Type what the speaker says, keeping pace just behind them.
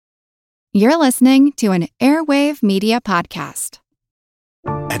You're listening to an Airwave Media Podcast.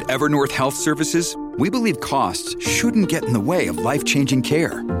 At Evernorth Health Services, we believe costs shouldn't get in the way of life-changing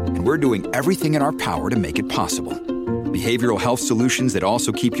care, and we're doing everything in our power to make it possible. Behavioral health solutions that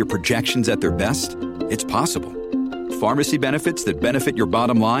also keep your projections at their best? It's possible. Pharmacy benefits that benefit your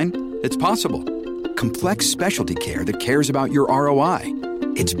bottom line? It's possible. Complex specialty care that cares about your ROI?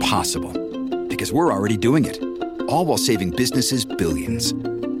 It's possible. Because we're already doing it. All while saving businesses billions.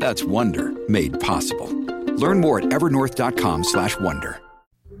 That's Wonder made possible. Learn more at evernorth.com/wonder.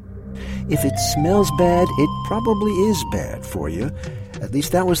 If it smells bad, it probably is bad for you. At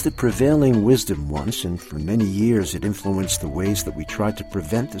least that was the prevailing wisdom once, and for many years it influenced the ways that we tried to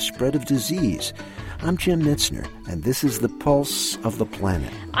prevent the spread of disease. I'm Jim Nitzner, and this is the Pulse of the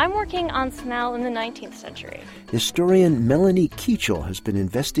Planet. I'm working on smell in the 19th century. Historian Melanie Keachel has been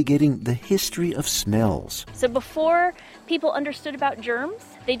investigating the history of smells. So before people understood about germs,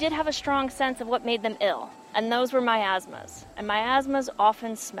 they did have a strong sense of what made them ill, and those were miasmas. And miasmas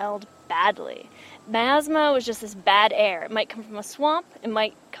often smelled badly. Miasma was just this bad air. It might come from a swamp, it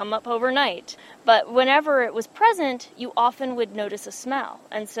might come up overnight, but whenever it was present, you often would notice a smell.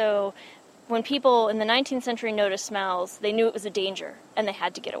 And so when people in the 19th century noticed smells, they knew it was a danger, and they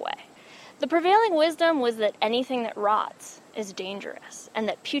had to get away. The prevailing wisdom was that anything that rots is dangerous, and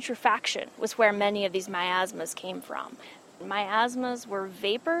that putrefaction was where many of these miasmas came from. Miasmas were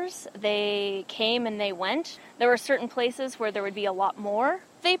vapors. They came and they went. There were certain places where there would be a lot more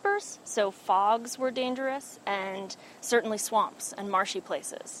vapors, so fogs were dangerous, and certainly swamps and marshy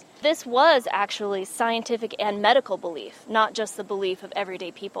places. This was actually scientific and medical belief, not just the belief of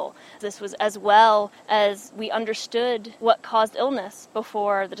everyday people. This was as well as we understood what caused illness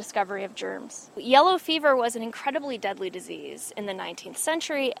before the discovery of germs. Yellow fever was an incredibly deadly disease in the 19th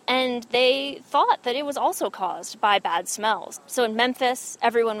century, and they thought that it was also caused by bad smells. So in Memphis,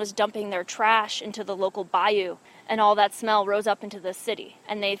 everyone was dumping their trash into the local bayou, and all that smell rose up into the city,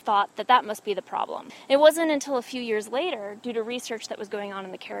 and they thought that that must be the problem. It wasn't until a few years later, due to research that was going on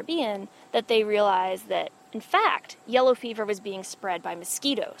in the Caribbean, that they realized that, in fact, yellow fever was being spread by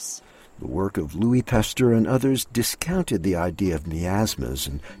mosquitoes. The work of Louis Pasteur and others discounted the idea of miasmas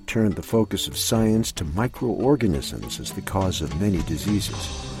and turned the focus of science to microorganisms as the cause of many diseases.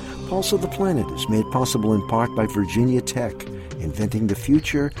 Pulse of the Planet is made possible in part by Virginia Tech, inventing the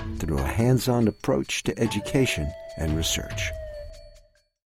future through a hands-on approach to education and research.